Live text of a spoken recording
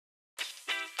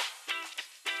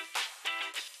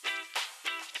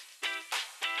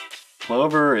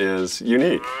Clover is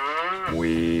unique.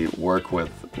 We work with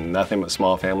nothing but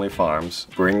small family farms,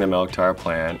 bring the milk to our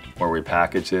plant where we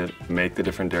package it, make the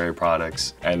different dairy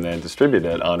products, and then distribute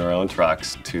it on our own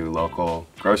trucks to local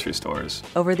grocery stores.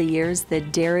 Over the years, the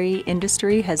dairy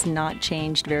industry has not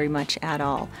changed very much at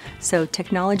all. So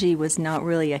technology was not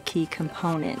really a key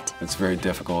component. It's very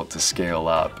difficult to scale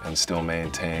up and still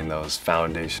maintain those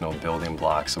foundational building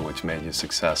blocks of which made you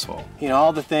successful. You know,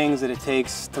 all the things that it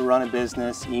takes to run a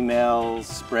business,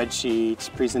 emails,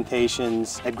 spreadsheets,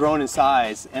 presentations, had grown in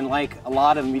size. And like a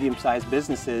lot of medium-sized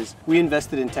businesses, we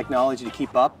invested in technology to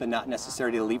keep up and not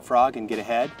necessarily to leapfrog and get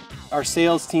ahead. Our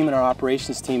sales team and our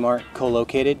operations team aren't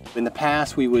co-located. In the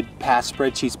past, we would pass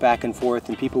spreadsheets back and forth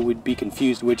and people would be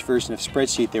confused which version of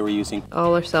spreadsheet they were using.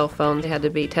 All our cell phones had to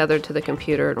be tethered to the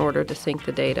computer in order to sync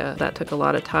the data. That took a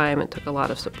lot of time. It took a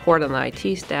lot of support on the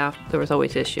IT staff. There was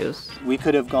always issues. We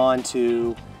could have gone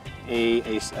to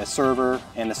a server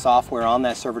and the software on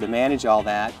that server to manage all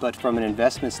that, but from an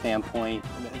investment standpoint,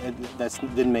 that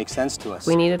didn't make sense to us.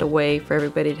 We needed a way for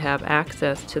everybody to have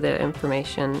access to their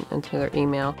information and to their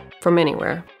email from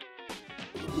anywhere.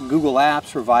 Google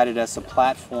Apps provided us a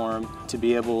platform to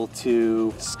be able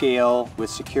to scale with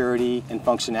security and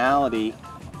functionality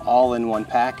all in one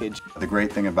package. The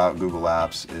great thing about Google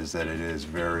Apps is that it is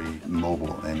very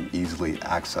mobile and easily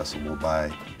accessible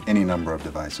by any number of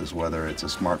devices, whether it's a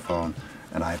smartphone,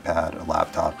 an iPad, a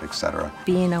laptop, etc.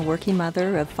 Being a working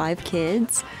mother of 5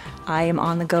 kids, I am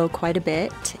on the go quite a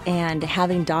bit, and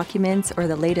having documents or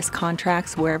the latest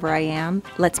contracts wherever I am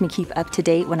lets me keep up to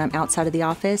date when I'm outside of the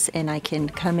office, and I can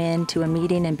come in to a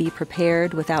meeting and be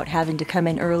prepared without having to come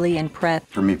in early and prep.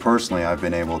 For me personally, I've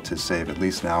been able to save at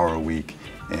least an hour a week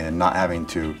and not having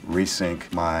to resync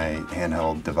my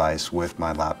handheld device with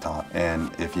my laptop.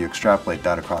 And if you extrapolate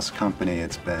that across the company,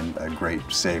 it's been a great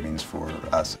savings for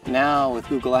us. Now with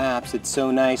Google Apps, it's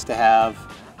so nice to have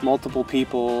multiple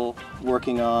people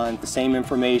working on the same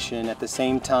information at the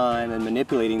same time and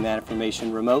manipulating that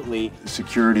information remotely.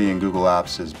 Security in Google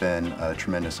Apps has been a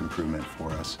tremendous improvement for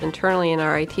us. Internally in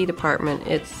our IT department,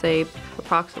 it's saved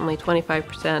approximately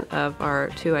 25% of our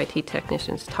 2 IT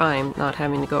technicians' time not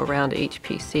having to go around to each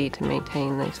PC to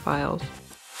maintain these files.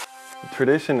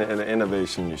 Tradition and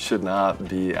innovation should not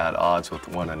be at odds with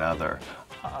one another.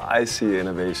 I see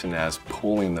innovation as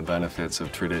pulling the benefits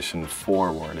of tradition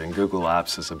forward, and Google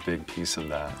Apps is a big piece of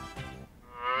that.